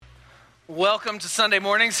Welcome to Sunday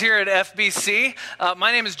mornings here at FBC.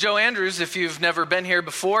 My name is Joe Andrews. If you've never been here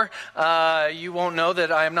before, you won't know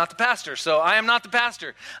that I am not the pastor. So I am not the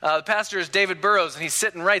pastor. The pastor is David Burrows, and he's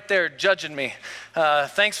sitting right there judging me.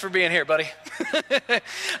 Thanks for being here, buddy.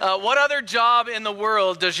 What other job in the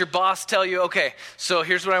world does your boss tell you, okay, so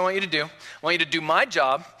here's what I want you to do. I want you to do my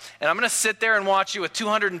job, and I'm going to sit there and watch you with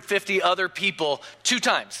 250 other people 2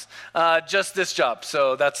 times. Just this job.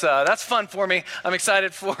 So that's fun for me. I'm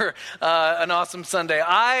excited for an awesome Sunday.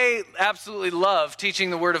 I absolutely love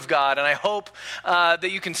teaching the Word of God, and I hope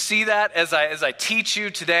that you can see that as I teach you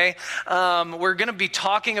today. We're going to be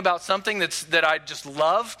talking about something that I just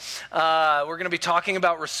love. We're going to be talking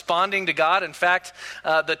about responding to God. In fact,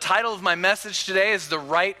 the title of my message today is The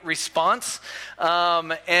Right Response.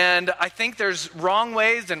 And I think there's wrong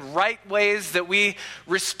ways and right ways that we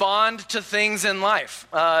respond to things in life.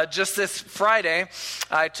 Just this Friday,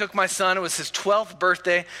 I took my son, it was his 12th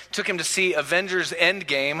birthday, took him to see Avengers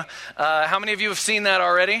Endgame. How many of you have seen that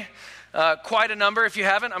already? Quite a number. If you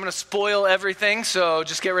haven't, I'm going to spoil everything, so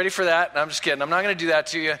just get ready for that. I'm just kidding. I'm not going to do that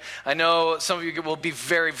to you. I know some of you will be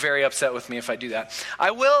very, very upset with me if I do that.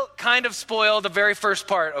 I will kind of spoil the very first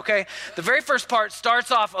part, okay? The very first part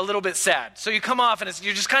starts off a little bit sad. So you come off and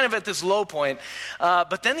you're just kind of at this low point,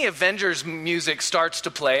 but then the Avengers music starts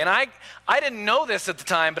to play. And I didn't know this at the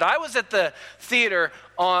time, but I was at the theater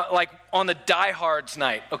on the diehards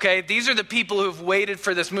night, okay? These are the people who've waited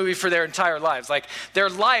for this movie for their entire lives. Like, their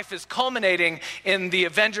life is culminating in the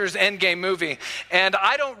Avengers Endgame movie. And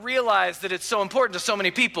I don't realize that it's so important to so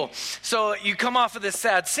many people. So you come off of this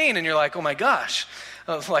sad scene and you're like, oh my gosh.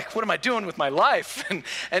 Like, what am I doing with my life?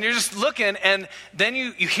 And you're just looking, and then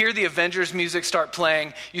you hear the Avengers music start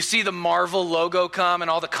playing. You see the Marvel logo come,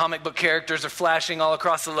 and all the comic book characters are flashing all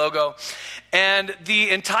across the logo. And the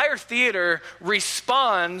entire theater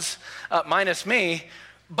responds, minus me,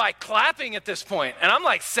 by clapping at this point. And I'm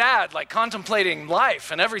like sad, like contemplating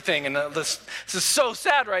life and everything. And this is so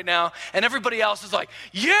sad right now. And everybody else is like,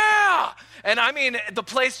 yeah! And I mean, the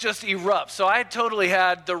place just erupts. So I totally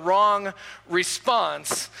had the wrong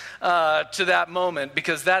response to that moment,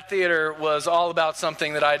 because that theater was all about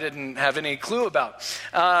something that I didn't have any clue about.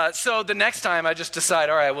 So the next time I just decide,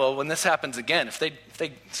 all right, well, when this happens again, if they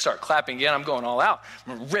start clapping again, I'm going all out.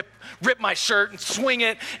 I'm going to rip my shirt and swing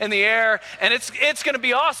it in the air, and it's going to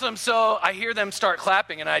be awesome. So I hear them start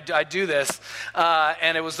clapping, and I do this,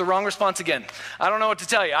 and it was the wrong response again. I don't know what to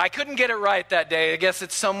tell you. I couldn't get it right that day. I guess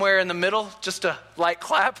it's somewhere in the middle. Just a light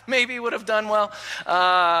clap maybe would have done well.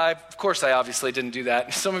 Of course, I obviously didn't do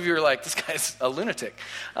that. Some of you are like, this guy's a lunatic.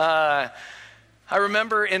 I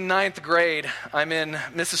remember in 9th grade, I'm in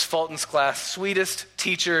Mrs. Fulton's class, sweetest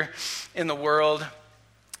teacher in the world.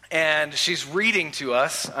 And she's reading to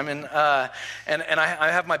us. I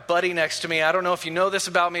have my buddy next to me. I don't know if you know this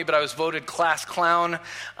about me, but I was voted class clown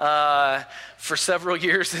for several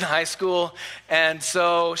years in high school. And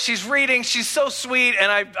so she's reading. She's so sweet,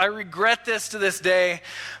 and I regret this to this day.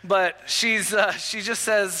 But she just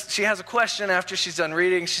says, she has a question after she's done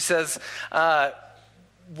reading. She says,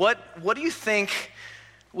 what do you think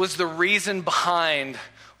was the reason behind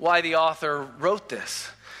why the author wrote this?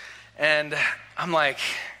 And I'm like,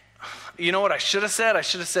 you know what I should have said? I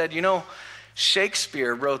should have said,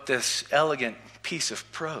 Shakespeare wrote this elegant piece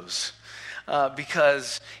of prose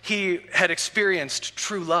because he had experienced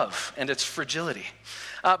true love and its fragility.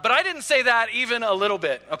 But I didn't say that even a little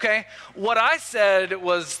bit, okay? What I said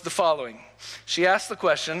was the following. She asked the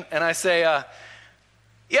question, and I say,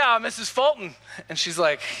 yeah, Mrs. Fulton. And she's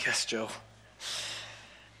like, yes, Joe.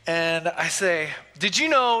 And I say, did you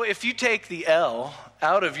know if you take the L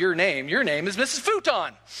out of your name is Mrs.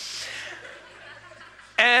 Futon?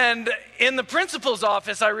 And in the principal's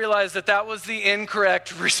office, I realized that was the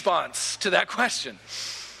incorrect response to that question.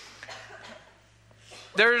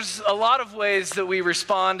 There's a lot of ways that we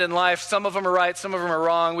respond in life. Some of them are right, some of them are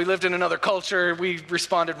wrong. We lived in another culture. We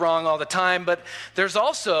responded wrong all the time. But there's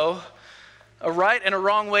also a right and a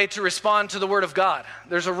wrong way to respond to the Word of God.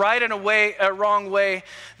 There's a right and a wrong way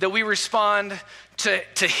that we respond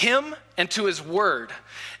to Him and to His Word.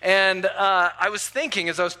 And I was thinking,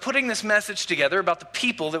 as I was putting this message together, about the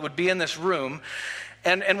people that would be in this room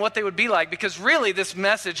and what they would be like, because really this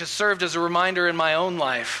message has served as a reminder in my own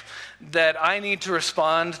life that I need to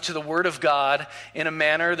respond to the Word of God in a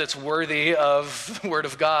manner that's worthy of the Word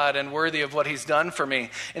of God and worthy of what He's done for me,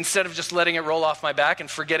 instead of just letting it roll off my back and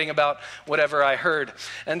forgetting about whatever I heard.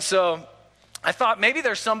 And so I thought maybe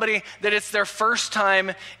there's somebody that it's their first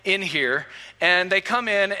time in here, and they come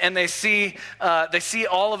in and they see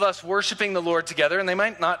all of us worshiping the Lord together, and they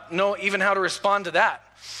might not know even how to respond to that.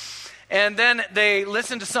 And then they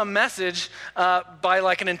listen to some message by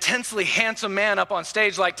like an intensely handsome man up on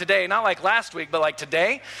stage like today, not like last week, but like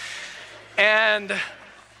today. And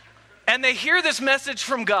they hear this message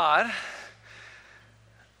from God,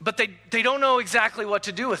 but they don't know exactly what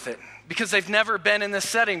to do with it because they've never been in this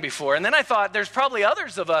setting before. And then I thought there's probably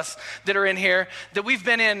others of us that are in here that we've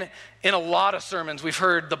been in a lot of sermons. We've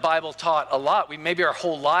heard the Bible taught a lot. Maybe our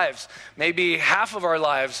whole lives, maybe half of our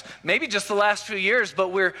lives, maybe just the last few years,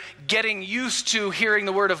 but we're getting used to hearing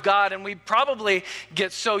the Word of God, and we probably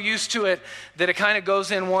get so used to it that it kind of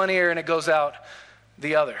goes in one ear and it goes out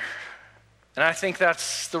the other. And I think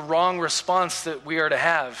that's the wrong response that we are to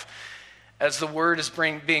have as the word is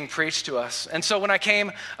being preached to us. And so when I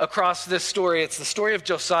came across this story, it's the story of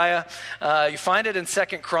Josiah. You find it in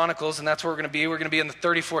 2 Chronicles, and that's where we're going to be. We're going to be in the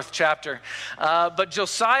 34th chapter. But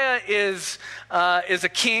Josiah is a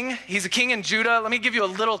king. He's a king in Judah. Let me give you a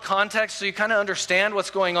little context so you kind of understand what's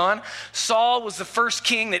going on. Saul was the first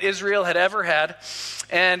king that Israel had ever had,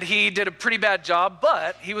 and he did a pretty bad job,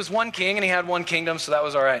 but he was one king, and he had one kingdom, so that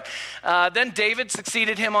was all right. Then David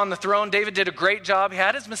succeeded him on the throne. David did a great job. He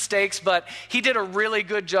had his mistakes, but he did a really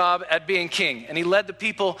good job at being king, and he led the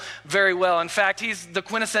people very well. In fact, he's the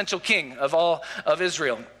quintessential king of all of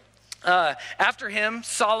Israel. After him,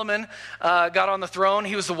 Solomon got on the throne.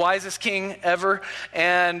 He was the wisest king ever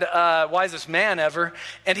and wisest man ever,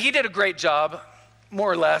 and he did a great job, more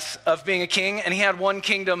or less, of being a king, and he had one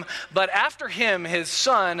kingdom. But after him, his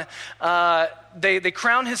son, they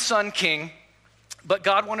crowned his son king, but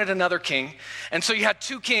God wanted another king, and so you had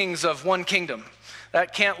two kings of one kingdom.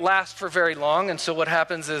 That can't last for very long, and so what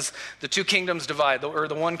happens is the two kingdoms divide, or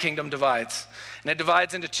the one kingdom divides. And it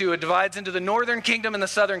divides into two. It divides into the northern kingdom and the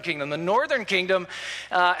southern kingdom. The northern kingdom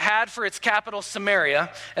had for its capital Samaria,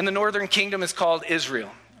 and the northern kingdom is called Israel.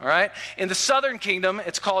 All right? In the southern kingdom,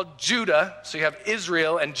 it's called Judah. So you have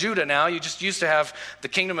Israel and Judah now. You just used to have the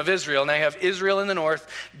kingdom of Israel. Now you have Israel in the north,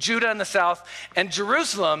 Judah in the south, and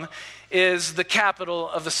Jerusalem is the capital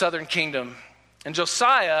of the southern kingdom. And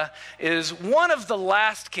Josiah is one of the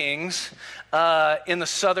last kings in the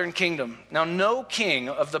southern kingdom. Now, no king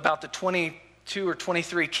of about the 22 or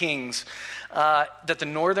 23 kings that the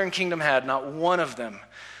northern kingdom had, not one of them,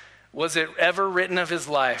 was it ever written of his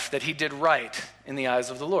life that he did right in the eyes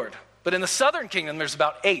of the Lord. But in the southern kingdom, there's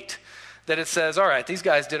about 8 that it says, all right, these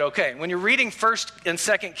guys did okay. When you're reading 1st and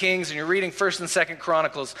 2nd Kings and you're reading 1st and 2nd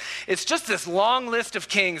Chronicles, it's just this long list of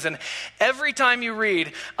kings, and every time you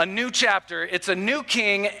read a new chapter, it's a new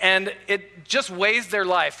king, and it just weighs their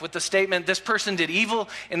life with the statement, this person did evil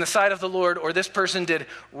in the sight of the Lord, or this person did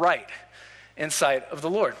right in sight of the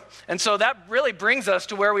Lord. And so that really brings us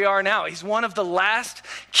to where we are now. He's one of the last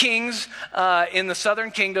kings in the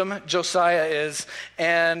southern kingdom, Josiah is,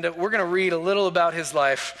 and we're going to read a little about his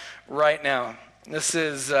life right now. This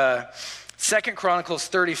is 2 Chronicles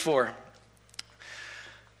 34.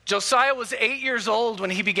 Josiah was 8 years old when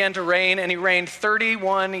he began to reign, and he reigned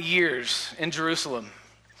 31 years in Jerusalem.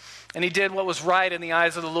 And he did what was right in the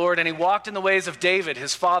eyes of the Lord, and he walked in the ways of David,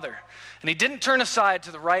 his father. And he didn't turn aside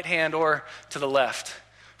to the right hand or to the left.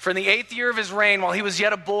 For in the 8th year of his reign, while he was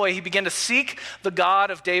yet a boy, he began to seek the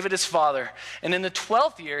God of David his father. And in the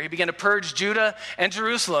 12th year, he began to purge Judah and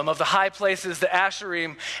Jerusalem of the high places, the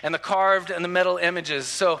Asherim, and the carved and the metal images.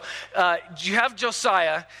 So you have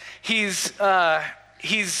Josiah. He's a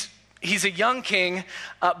young king,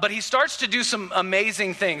 but he starts to do some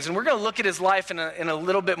amazing things. And we're going to look at his life in a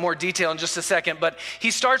little bit more detail in just a second. But he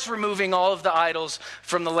starts removing all of the idols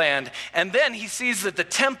from the land. And then he sees that the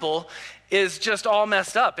temple is just all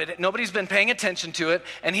messed up. Nobody's been paying attention to it.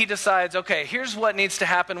 And he decides, okay, here's what needs to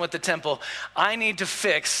happen with the temple. I need to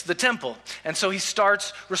fix the temple. And so he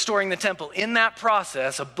starts restoring the temple. In that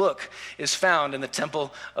process, a book is found in the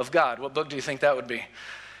temple of God. What book do you think that would be?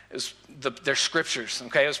 Their scriptures,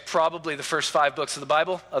 okay? It was probably the first 5 books of the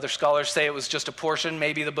Bible. Other scholars say it was just a portion,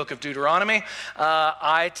 maybe the book of Deuteronomy.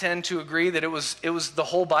 I tend to agree that it was the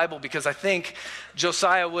whole Bible, because I think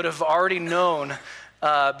Josiah would have already known,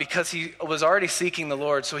 because he was already seeking the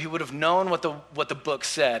Lord, so he would have known what the book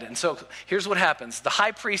said. And so here's what happens. The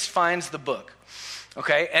high priest finds the book.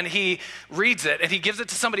 Okay, and he reads it, and he gives it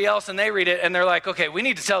to somebody else, and they read it, and they're like, okay, we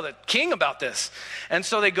need to tell the king about this. And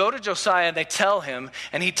so they go to Josiah, and they tell him,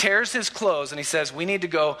 and he tears his clothes, and he says, we need to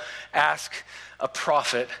go ask a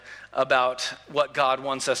prophet about what God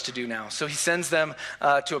wants us to do now. So he sends them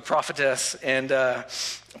to a prophetess and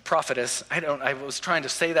prophetess. I was trying to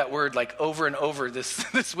say that word like over and over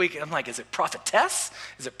this week. I'm like, is it prophetess?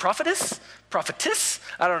 Is it prophetess? Prophetess?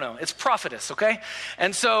 I don't know. It's prophetess, okay?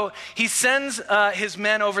 And so he sends his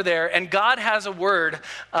men over there, and God has a word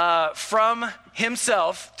from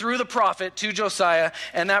himself through the prophet to Josiah,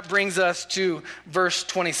 and that brings us to verse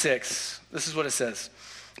 26. This is what it says.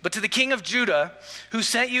 But to the king of Judah, who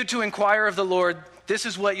sent you to inquire of the Lord, this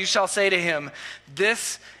is what you shall say to him.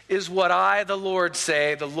 This is what I, the Lord,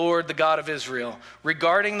 say, the Lord, the God of Israel,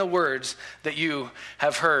 regarding the words that you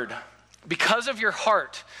have heard. Because of your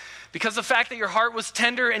heart, because the fact that your heart was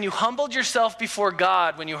tender and you humbled yourself before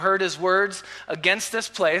God when you heard his words against this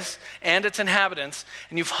place and its inhabitants,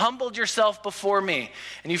 and you've humbled yourself before me,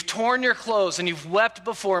 and you've torn your clothes and you've wept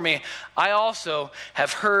before me, I also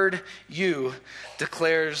have heard you,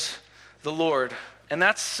 declares the Lord. And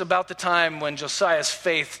that's about the time when Josiah's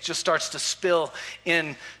faith just starts to spill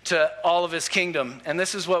into all of his kingdom. And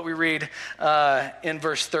this is what we read in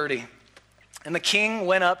verse 30. And the king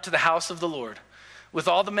went up to the house of the Lord with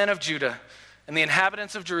all the men of Judah and the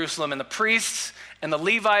inhabitants of Jerusalem and the priests and the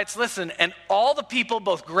Levites, listen, and all the people,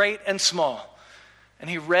 both great and small. And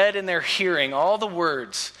he read in their hearing all the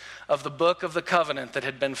words of the book of the covenant that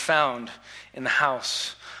had been found in the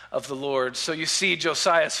house of the Lord. So you see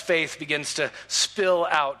Josiah's faith begins to spill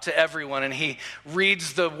out to everyone, and he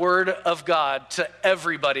reads the word of God to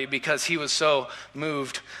everybody because he was so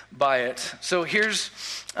moved by it. So here's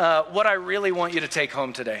what I really want you to take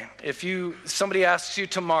home today. If somebody asks you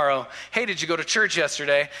tomorrow, hey, did you go to church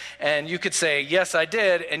yesterday? And you could say, yes, I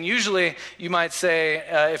did. And usually you might say,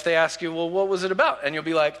 if they ask you, well, what was it about? And you'll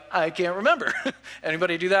be like, I can't remember.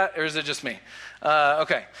 Anybody do that? Or is it just me?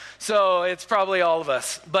 Okay, so it's probably all of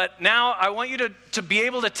us. But now I want you to be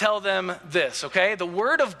able to tell them this, okay? The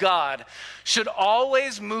word of God should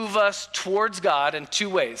always move us towards God in two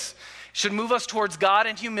ways. It should move us towards God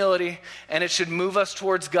in humility, and it should move us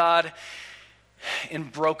towards God in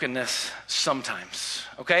brokenness sometimes,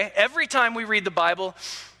 okay? Every time we read the Bible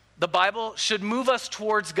should move us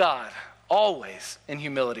towards God, always in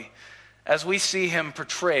humility, as we see him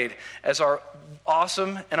portrayed as our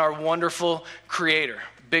awesome and our wonderful creator,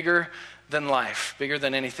 bigger than life, bigger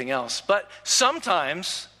than anything else. But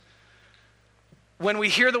sometimes when we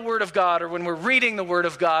hear the word of God, or when we're reading the word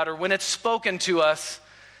of God, or when it's spoken to us,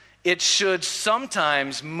 it should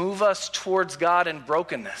sometimes move us towards God in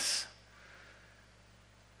brokenness,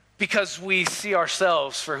 because we see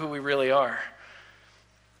ourselves for who we really are.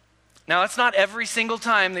 Now, it's not every single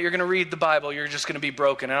time that you're going to read the Bible you're just going to be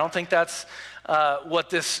broken. I don't think that's what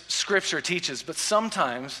this scripture teaches, but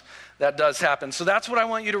sometimes that does happen. So that's what I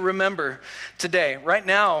want you to remember today. Right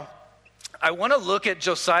now, I want to look at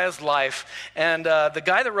Josiah's life, and the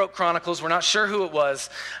guy that wrote Chronicles, we're not sure who it was.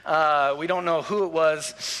 We don't know who it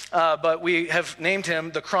was, but we have named him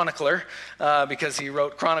the Chronicler because he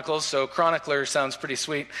wrote Chronicles, so Chronicler sounds pretty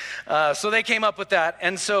sweet. So they came up with that,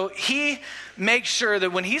 and so he makes sure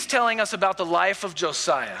that when he's telling us about the life of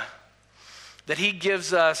Josiah, that he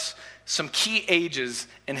gives us some key ages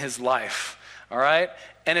in his life, all right?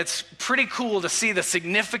 And it's pretty cool to see the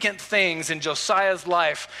significant things in Josiah's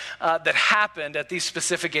life that happened at these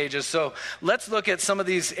specific ages. So let's look at some of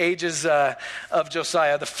these ages of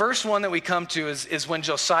Josiah. The first one that we come to is when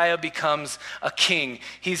Josiah becomes a king.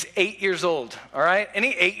 He's 8 years old, all right?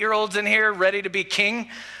 Any 8-year-olds in here ready to be king?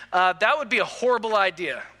 That would be a horrible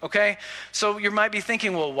idea, okay? So you might be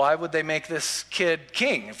thinking, well, why would they make this kid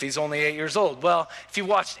king if he's only 8 years old? Well, if you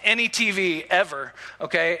watched any TV ever,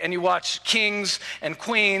 okay, and you watch kings and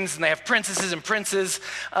queens, and they have princesses and princes,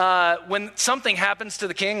 when something happens to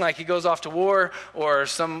the king, like he goes off to war or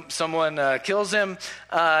someone kills him,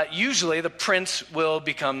 usually the prince will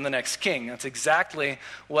become the next king. That's exactly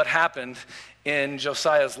what happened in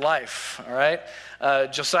Josiah's life, all right?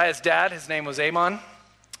 Josiah's dad, his name was Amon.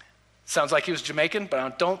 Sounds like he was Jamaican, but I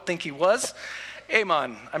don't think he was.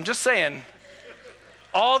 Amon, I'm just saying,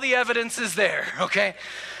 all the evidence is there, okay?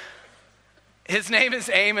 His name is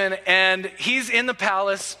Amon, and he's in the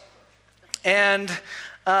palace, and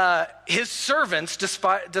his servants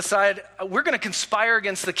decide, we're going to conspire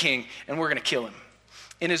against the king, and we're going to kill him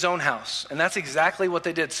in his own house. And that's exactly what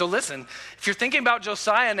they did. So listen, if you're thinking about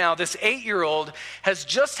Josiah now, this 8-year-old has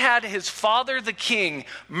just had his father, the king,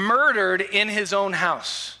 murdered in his own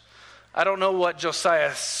house. I don't know what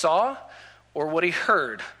Josiah saw or what he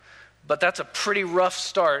heard, but that's a pretty rough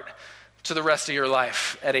start to the rest of your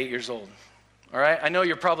life at 8 years old. All right, I know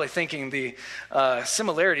you're probably thinking the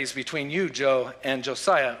similarities between you, Joe, and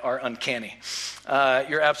Josiah are uncanny.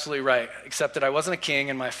 You're absolutely right, except that I wasn't a king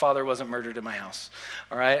and my father wasn't murdered in my house.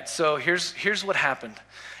 All right, so here's what happened.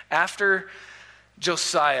 After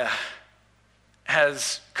Josiah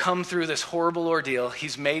has come through this horrible ordeal,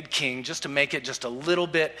 he's made king just to make it just a little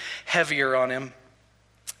bit heavier on him.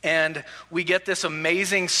 And we get this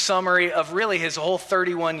amazing summary of really his whole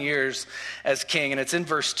 31 years as king. And it's in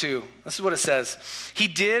verse 2. This is what it says. He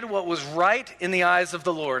did what was right in the eyes of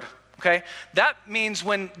the Lord. Okay? That means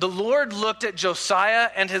when the Lord looked at Josiah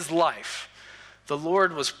and his life, the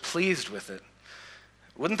Lord was pleased with it.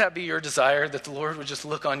 Wouldn't that be your desire, that the Lord would just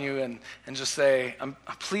look on you and just say, I'm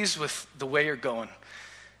pleased with the way you're going.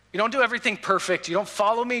 You don't do everything perfect. You don't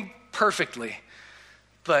follow me perfectly.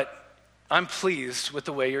 But I'm pleased with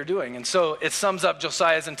the way you're doing. And so it sums up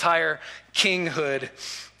Josiah's entire kinghood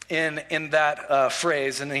in that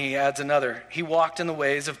phrase. And then he adds another. He walked in the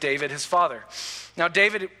ways of David, his father. Now,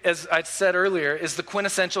 David, as I said earlier, is the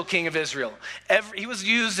quintessential king of Israel. He was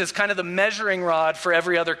used as kind of the measuring rod for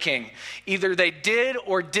every other king. Either they did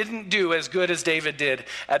or didn't do as good as David did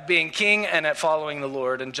at being king and at following the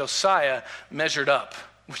Lord. And Josiah measured up,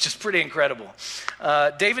 which is pretty incredible.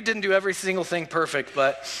 David didn't do every single thing perfect,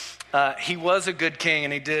 but he was a good king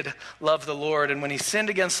and he did love the Lord. And when he sinned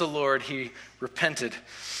against the Lord, he repented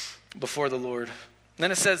before the Lord. And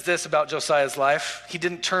then it says this about Josiah's life. He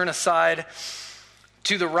didn't turn aside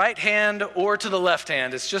to the right hand or to the left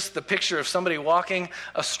hand. It's just the picture of somebody walking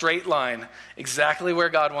a straight line exactly where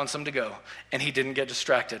God wants them to go. And he didn't get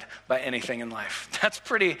distracted by anything in life. That's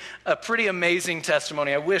a pretty amazing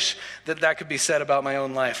testimony. I wish that could be said about my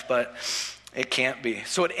own life, but it can't be.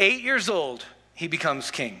 So at 8 years old, he becomes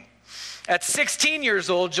king. At 16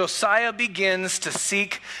 years old, Josiah begins to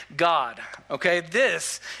seek God. Okay,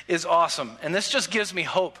 this is awesome. And this just gives me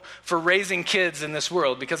hope for raising kids in this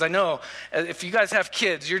world, because I know if you guys have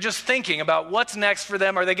kids, you're just thinking about what's next for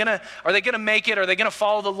them. Are they gonna make it? Are they gonna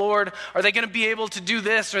follow the Lord? Are they gonna be able to do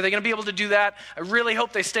this? Are they gonna be able to do that? I really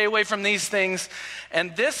hope they stay away from these things.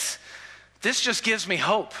 And this just gives me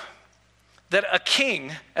hope that a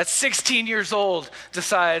king at 16 years old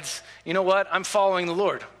decides, you know what, I'm following the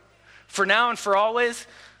Lord. For now and for always,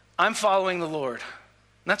 I'm following the Lord.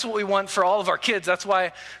 And that's what we want for all of our kids. That's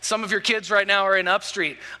why some of your kids right now are in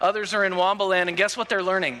Upstreet. Others are in Wombaland. And guess what they're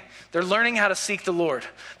learning? They're learning how to seek the Lord.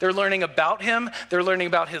 They're learning about him. They're learning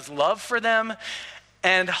about his love for them.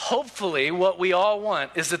 And hopefully what we all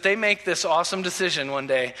want is that they make this awesome decision one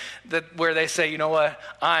day where they say, you know what?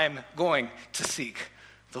 I'm going to seek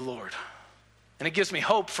the Lord. And it gives me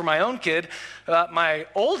hope for my own kid. My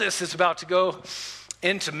oldest is about to go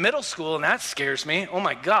into middle school, and that scares me. Oh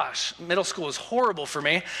my gosh, middle school is horrible for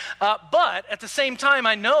me. But at the same time,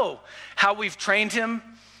 I know how we've trained him,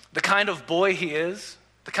 the kind of boy he is,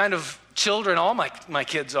 the kind of children all my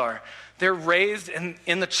kids are. They're raised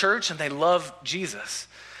in the church and they love Jesus.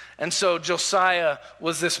 And so Josiah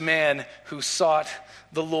was this man who sought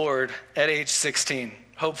the Lord at age 16.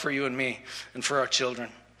 Hope for you and me and for our children.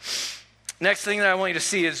 Next thing that I want you to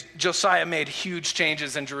see is Josiah made huge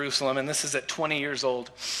changes in Jerusalem, and this is at 20 years old.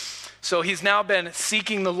 So he's now been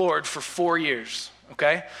seeking the Lord for 4 years,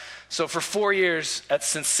 okay? So for 4 years,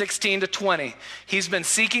 since 16 to 20, he's been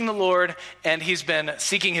seeking the Lord, and he's been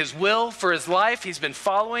seeking his will for his life. He's been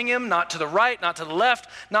following him, not to the right, not to the left,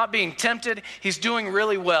 not being tempted. He's doing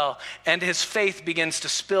really well, and his faith begins to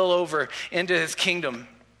spill over into his kingdom.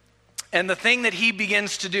 And the thing that he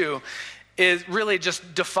begins to do is really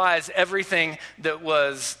just defies everything that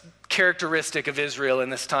was characteristic of Israel in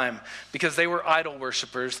this time, because they were idol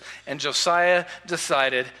worshipers, and Josiah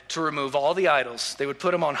decided to remove all the idols. They would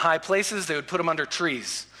put them on high places, they would put them under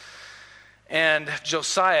trees. And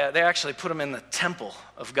Josiah, they actually put them in the temple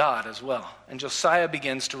of God as well. And Josiah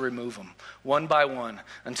begins to remove them one by one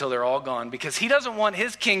until they're all gone, because he doesn't want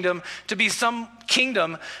his kingdom to be some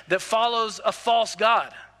kingdom that follows a false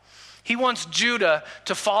god. He wants Judah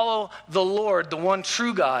to follow the Lord, the one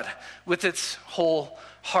true God, with its whole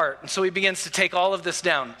heart. And so he begins to take all of this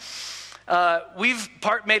down. We've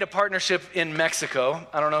made a partnership in Mexico.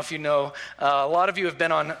 I don't know if you know. A lot of you have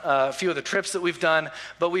been on a few of the trips that we've done.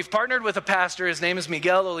 But we've partnered with a pastor. His name is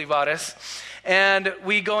Miguel Olivares. And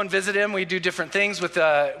we go and visit him. We do different things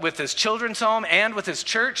with his children's home and with his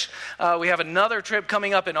church. We have another trip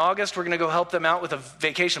coming up in August. We're going to go help them out with a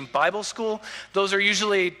vacation Bible school. Those are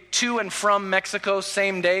usually to and from Mexico,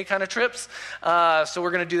 same day kind of trips. So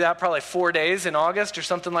we're going to do that probably 4 days in August or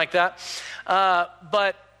something like that.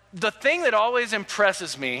 But the thing that always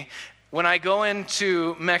impresses me when I go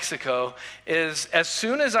into Mexico is as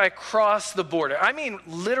soon as I cross the border, I mean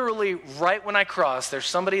literally right when I cross, there's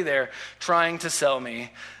somebody there trying to sell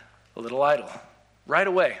me a little idol right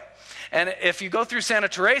away. And if you go through Santa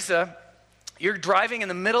Teresa, you're driving in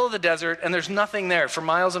the middle of the desert and there's nothing there for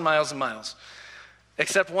miles and miles and miles.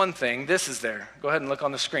 Except one thing, this is there. Go ahead and look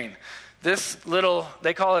on the screen. This little,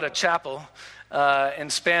 they call it a chapel. In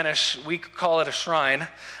Spanish, we call it a shrine.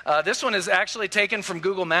 This one is actually taken from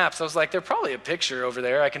Google Maps. I was like, there's probably a picture over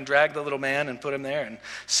there. I can drag the little man and put him there and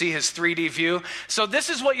see his 3D view. So this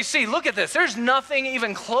is what you see. Look at this. There's nothing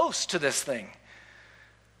even close to this thing.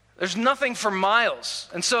 There's nothing for miles.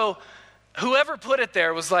 And so whoever put it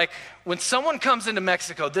there was like, when someone comes into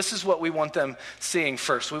Mexico, this is what we want them seeing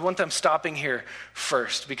first. We want them stopping here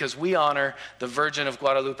first because we honor the Virgin of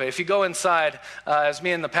Guadalupe. If you go inside, as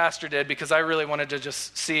me and the pastor did, because I really wanted to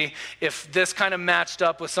just see if this kind of matched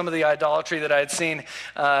up with some of the idolatry that I had seen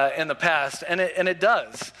in the past, and it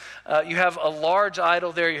does. You have a large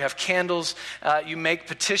idol there. You have candles. You make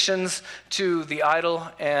petitions to the idol,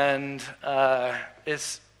 and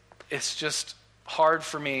it's just hard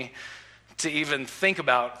for me to even think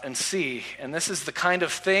about and see. And this is the kind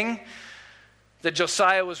of thing that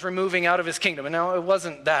Josiah was removing out of his kingdom. And now it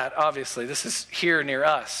wasn't that, obviously. This is here near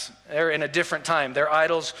us. They're in a different time. Their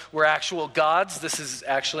idols were actual gods. This is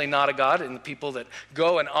actually not a god. And the people that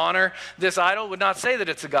go and honor this idol would not say that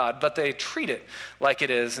it's a god, but they treat it like it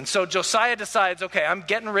is. And so Josiah decides, okay, I'm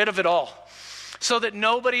getting rid of it all, so that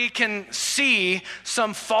nobody can see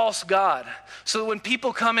some false god. So that when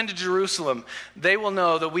people come into Jerusalem, they will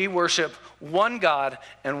know that we worship one God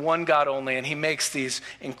and one God only. And he makes these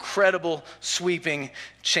incredible sweeping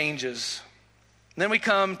changes. And then we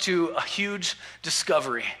come to a huge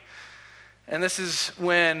discovery. And this is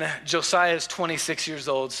when Josiah is 26 years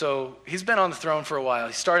old. So he's been on the throne for a while.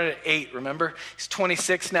 He started at 8, remember? He's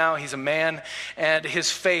 26 now. He's a man. And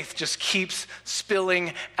his faith just keeps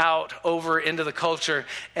spilling out over into the culture.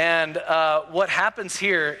 And what happens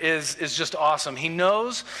here is just awesome. He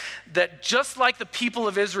knows that just like the people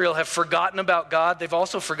of Israel have forgotten about God, they've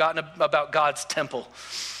also forgotten about God's temple.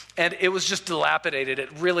 And it was just dilapidated.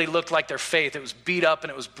 It really looked like their faith. It was beat up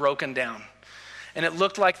and it was broken down. And it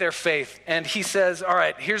looked like their faith. And he says, all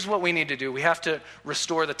right, here's what we need to do. We have to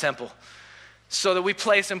restore the temple so that we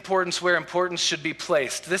place importance where importance should be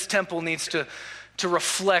placed. This temple needs to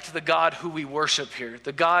reflect the God who we worship here,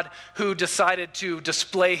 the God who decided to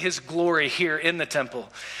display his glory here in the temple.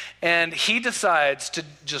 And he decides to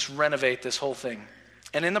just renovate this whole thing.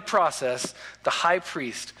 And in the process, the high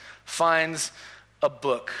priest finds a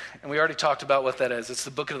book, and we already talked about what that is. It's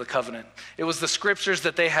the Book of the Covenant. It was the scriptures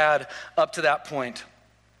that they had up to that point.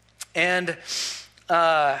 And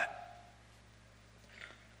as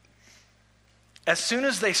soon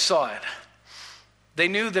as they saw it, they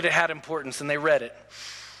knew that it had importance, and they read it.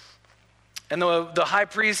 And the high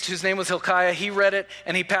priest, whose name was Hilkiah, he read it,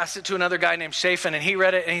 and he passed it to another guy named Shaphan, and he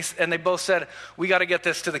read it, and they both said, we got to get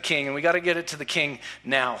this to the king, and we got to get it to the king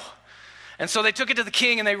now. And so they took it to the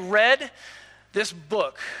king, and they read this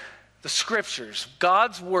book, the scriptures,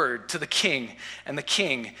 God's word to the king, and the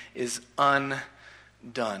king is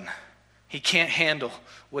undone. He can't handle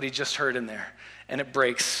what he just heard in there, and it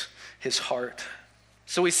breaks his heart.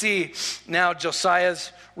 So we see now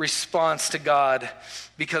Josiah's response to God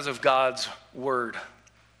because of God's word.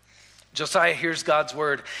 Josiah hears God's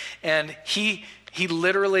word, and he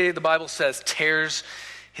literally, the Bible says, tears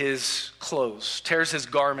his clothes, tears his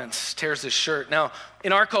garments, tears his shirt. Now,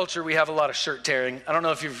 in our culture, we have a lot of shirt tearing. I don't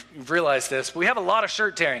know if you've realized this, but we have a lot of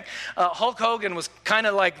shirt tearing. Hulk Hogan was kind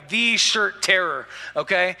of like the shirt terror,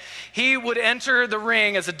 okay? He would enter the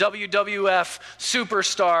ring as a WWF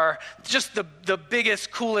superstar, just the biggest,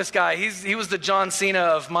 coolest guy. He was the John Cena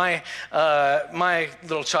of my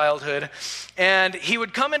little childhood. And he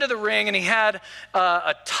would come into the ring, and he had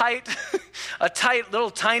a tight little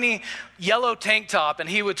tiny yellow tank top, and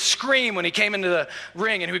he would scream when he came into the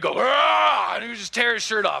ring, and he would go, "Argh!" and he would just tear his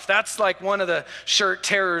shirt off. That's like one of the shirt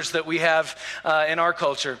terrors that we have in our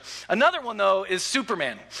culture. Another one, though, is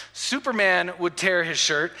Superman. Superman would tear his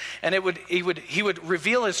shirt, and he would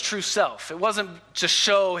reveal his true self. It wasn't to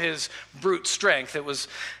show his brute strength. It was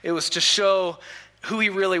to show who he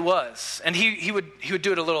really was. And he would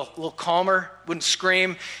do it a little calmer, wouldn't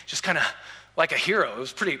scream, just kind of like a hero. It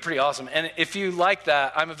was pretty awesome. And if you like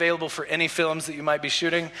that, I'm available for any films that you might be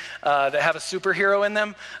shooting that have a superhero in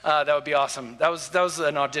them. That would be awesome. That was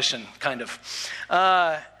an audition, kind of.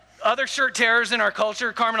 Other shirt terrors in our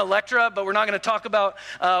culture, Carmen Electra, but we're not going to talk about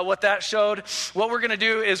what that showed. What we're going to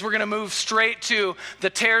do is we're going to move straight to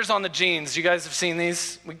the tears on the jeans. You guys have seen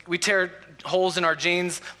these? We tear holes in our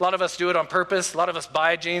jeans. A lot of us do it on purpose. A lot of us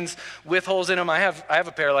buy jeans with holes in them. I have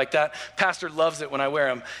a pair like that. Pastor loves it when I wear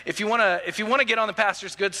them. If you want to get on the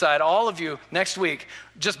pastor's good side, all of you next week,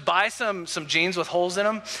 just buy some jeans with holes in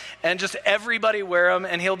them, and just everybody wear them,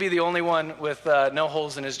 and he'll be the only one with no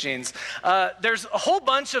holes in his jeans. There's a whole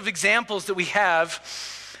bunch of examples that we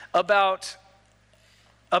have about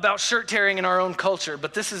shirt tearing in our own culture,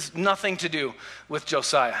 but this has nothing to do with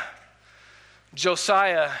Josiah.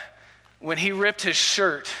 Josiah, when he ripped his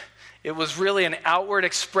shirt, it was really an outward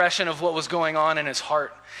expression of what was going on in his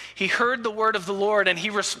heart. He heard the word of the Lord and he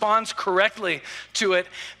responds correctly to it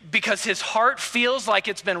because his heart feels like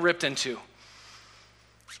it's been ripped into.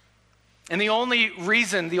 And the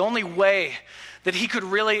only way that he could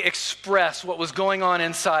really express what was going on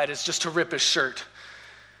inside is just to rip his shirt.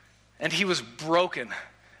 And he was broken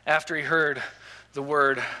after he heard the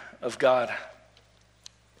word of God.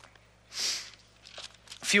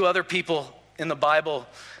 A few other people in the Bible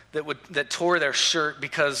that tore their shirt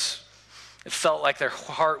because it felt like their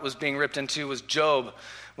heart was being ripped into was Job,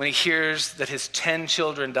 when he hears that his 10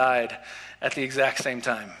 children died at the exact same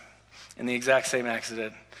time, in the exact same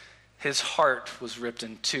accident. His heart was ripped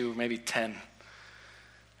in two, maybe 10,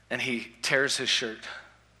 and he tears his shirt.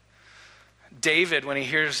 David, when he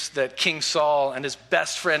hears that King Saul and his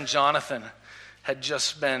best friend Jonathan had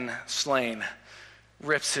just been slain,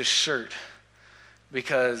 rips his shirt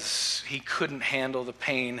because he couldn't handle the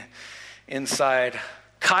pain inside.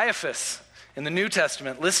 Caiaphas, in the New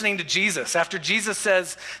Testament, listening to Jesus, after Jesus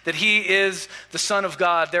says that he is the Son of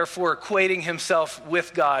God, therefore equating himself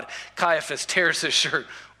with God, Caiaphas tears his shirt.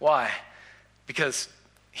 Why? Because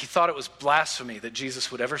he thought it was blasphemy that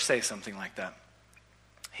Jesus would ever say something like that.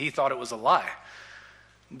 He thought it was a lie,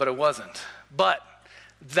 but it wasn't. But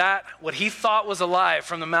what he thought was a lie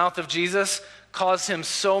from the mouth of Jesus caused him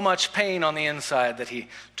so much pain on the inside that he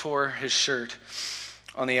tore his shirt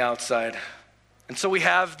on the outside. And so we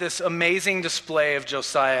have this amazing display of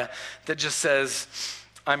Josiah that just says,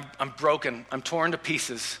 I'm broken, I'm torn to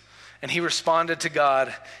pieces. And he responded to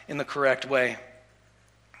God in the correct way.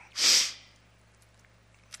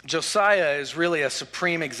 Josiah is really a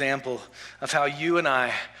supreme example of how you and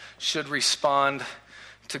I should respond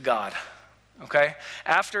to God. Okay?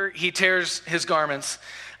 After he tears his garments,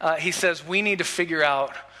 he says, we need to figure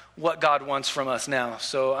out what God wants from us now.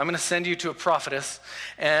 So I'm going to send you to a prophetess,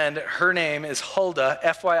 and her name is Huldah,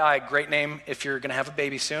 FYI, great name if you're going to have a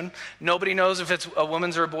baby soon. Nobody knows if it's a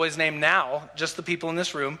woman's or a boy's name now, just the people in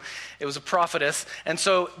this room. It was a prophetess. And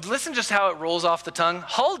so listen just how it rolls off the tongue.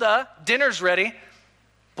 Huldah, dinner's ready.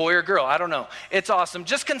 Boy or girl, I don't know. It's awesome.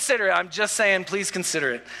 Just consider it. I'm just saying, please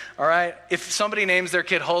consider it. All right? If somebody names their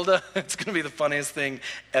kid Huldah, it's going to be the funniest thing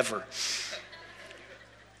ever.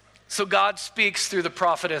 So God speaks through the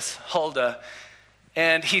prophetess Huldah,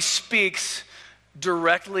 and he speaks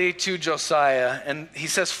directly to Josiah, and he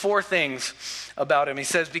says 4 things about him. He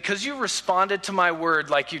says, because you responded to my word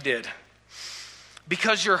like you did,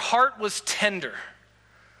 because your heart was tender.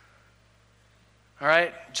 All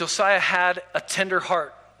right? Josiah had a tender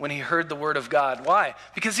heart when he heard the word of God. Why?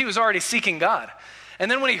 Because he was already seeking God. And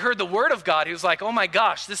then when he heard the word of God, he was like, oh my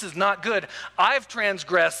gosh, this is not good. I've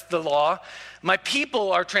transgressed the law. My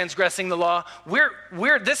people are transgressing the law.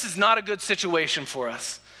 This is not a good situation for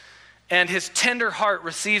us. And his tender heart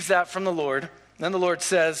receives that from the Lord. Then the Lord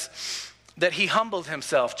says that he humbled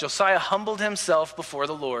himself. Josiah humbled himself before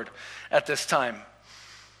the Lord at this time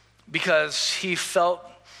because he felt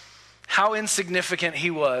how insignificant he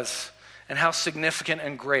was and how significant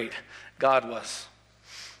and great God was.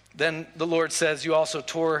 Then the Lord says, you also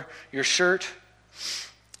tore your shirt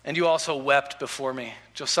and you also wept before me.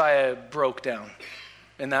 Josiah broke down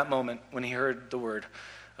in that moment when he heard the word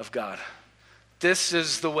of God. This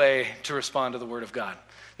is the way to respond to the word of God.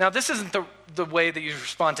 Now, this isn't the way that you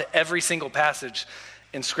respond to every single passage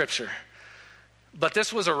in Scripture, but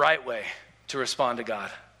this was a right way to respond to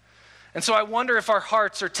God. And so I wonder if our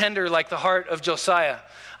hearts are tender like the heart of Josiah.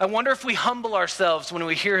 I wonder if we humble ourselves when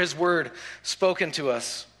we hear his word spoken to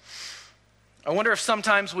us. I wonder if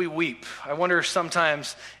sometimes we weep. I wonder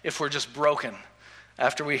sometimes if we're just broken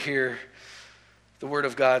after we hear the word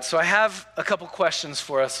of God. So I have a couple questions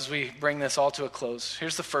for us as we bring this all to a close.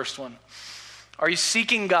 Here's the first one. Are you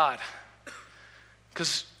seeking God?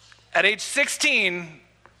 Because at age 16,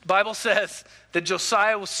 the Bible says that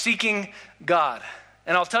Josiah was seeking God.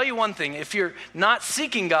 And I'll tell you one thing, if you're not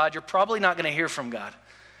seeking God, you're probably not going to hear from God.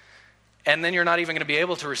 And then you're not even going to be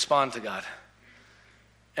able to respond to God.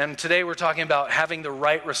 And today we're talking about having the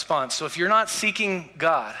right response. So if you're not seeking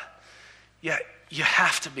God, you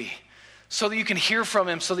have to be, so that you can hear from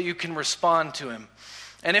him, so that you can respond to him.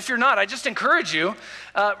 And if you're not, I just encourage you,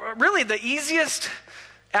 really the easiest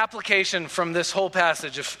application from this whole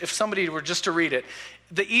passage, if somebody were just to read it,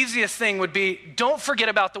 the easiest thing would be, don't forget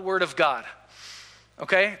about the Word of God.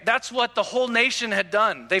 Okay? That's what the whole nation had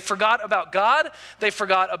done. They forgot about God, they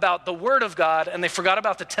forgot about the Word of God, and they forgot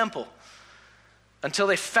about the temple until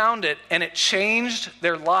they found it, and it changed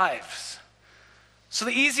their lives. So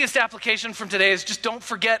the easiest application from today is just don't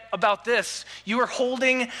forget about this. You are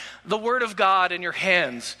holding the Word of God in your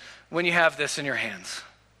hands when you have this in your hands.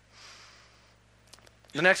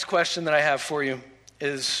 The next question that I have for you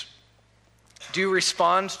is, do you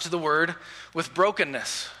respond to the Word with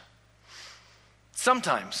brokenness?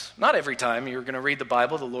 Sometimes, not every time you're going to read the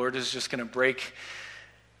Bible, the Lord is just going to break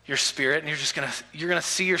your spirit, and you're going to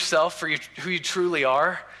see yourself for who you truly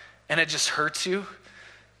are, and it just hurts you.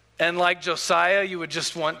 And like Josiah, you would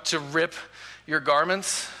just want to rip your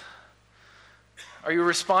garments. Are you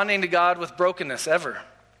responding to God with brokenness ever?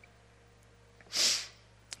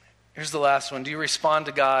 Here's the last one. Do you respond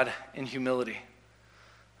to God in humility?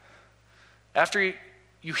 After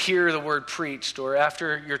you hear the word preached, or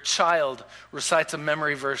after your child recites a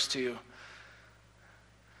memory verse to you,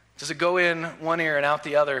 does it go in one ear and out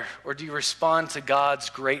the other, or do you respond to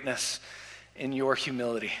God's greatness in your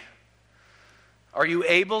humility? Are you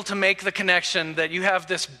able to make the connection that you have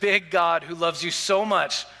this big God who loves you so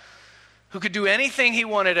much, who could do anything he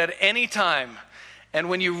wanted at any time, and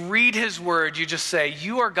when you read his word, you just say,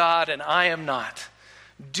 you are God and I am not.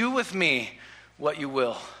 Do with me what you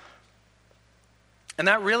will. And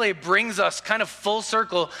that really brings us kind of full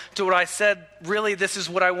circle to what I said. Really, this is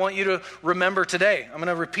what I want you to remember today. I'm going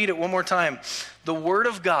to repeat it one more time. The Word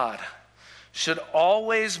of God should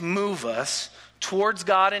always move us towards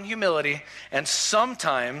God in humility, and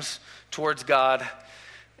sometimes towards God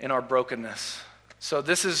in our brokenness. So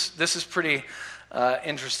this is pretty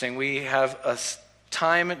interesting. We have a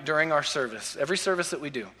time during our service, every service that we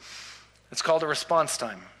do. It's called a response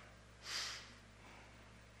time.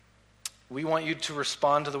 We want you to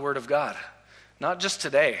respond to the Word of God, not just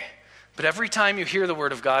today, but every time you hear the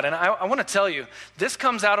Word of God. And I want to tell you, this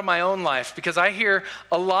comes out of my own life because I hear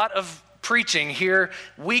a lot of preaching here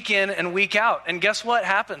week in and week out. And guess what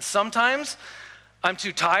happens? Sometimes I'm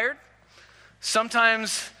too tired.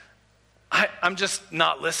 Sometimes I'm just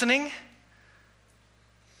not listening.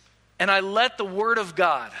 And I let the Word of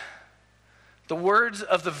God, the words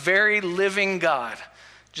of the very living God,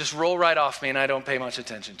 just roll right off me, and I don't pay much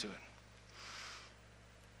attention to it.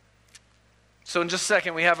 So in just a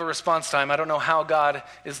second, we have a response time. I don't know how God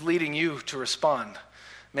is leading you to respond.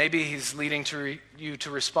 Maybe he's leading you to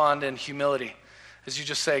respond in humility. As you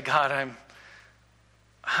just say, God,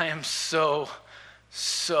 I am so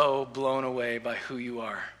blown away by who you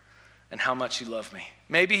are and how much you love me.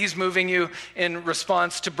 Maybe he's moving you in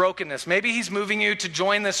response to brokenness. Maybe he's moving you to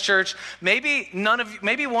join this church. Maybe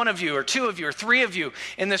one of you or two of you or three of you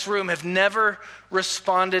in this room have never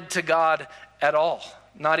responded to God at all,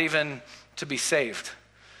 not even to be saved.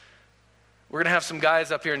 We're going to have some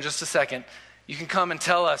guys up here in just a second. You can come and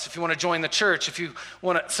tell us if you want to join the church, if you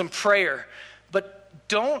want some prayer. But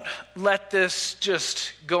don't let this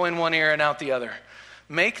just go in one ear and out the other.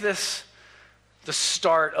 Make this the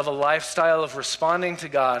start of a lifestyle of responding to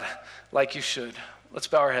God like you should. Let's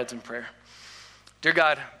bow our heads in prayer. Dear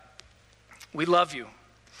God, we love you.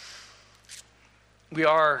 We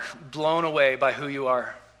are blown away by who you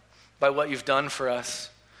are, by what you've done for us.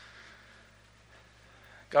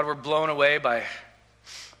 God, we're blown away by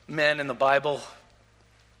men in the Bible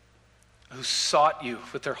who sought you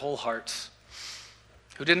with their whole hearts,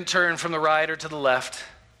 who didn't turn from the right or to the left,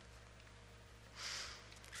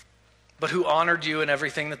 but who honored you in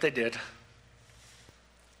everything that they did.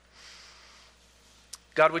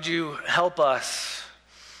 God, would you help us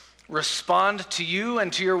respond to you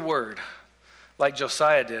and to your word like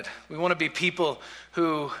Josiah did? We want to be people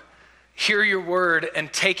who hear your word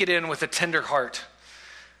and take it in with a tender heart.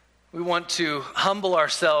 We want to humble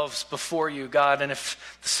ourselves before you, God, and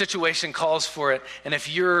if the situation calls for it, and if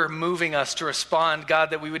you're moving us to respond,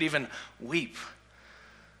 God, that we would even weep.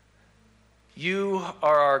 You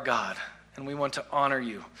are our God, and we want to honor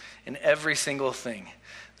you in every single thing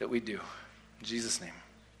that we do. In Jesus' name.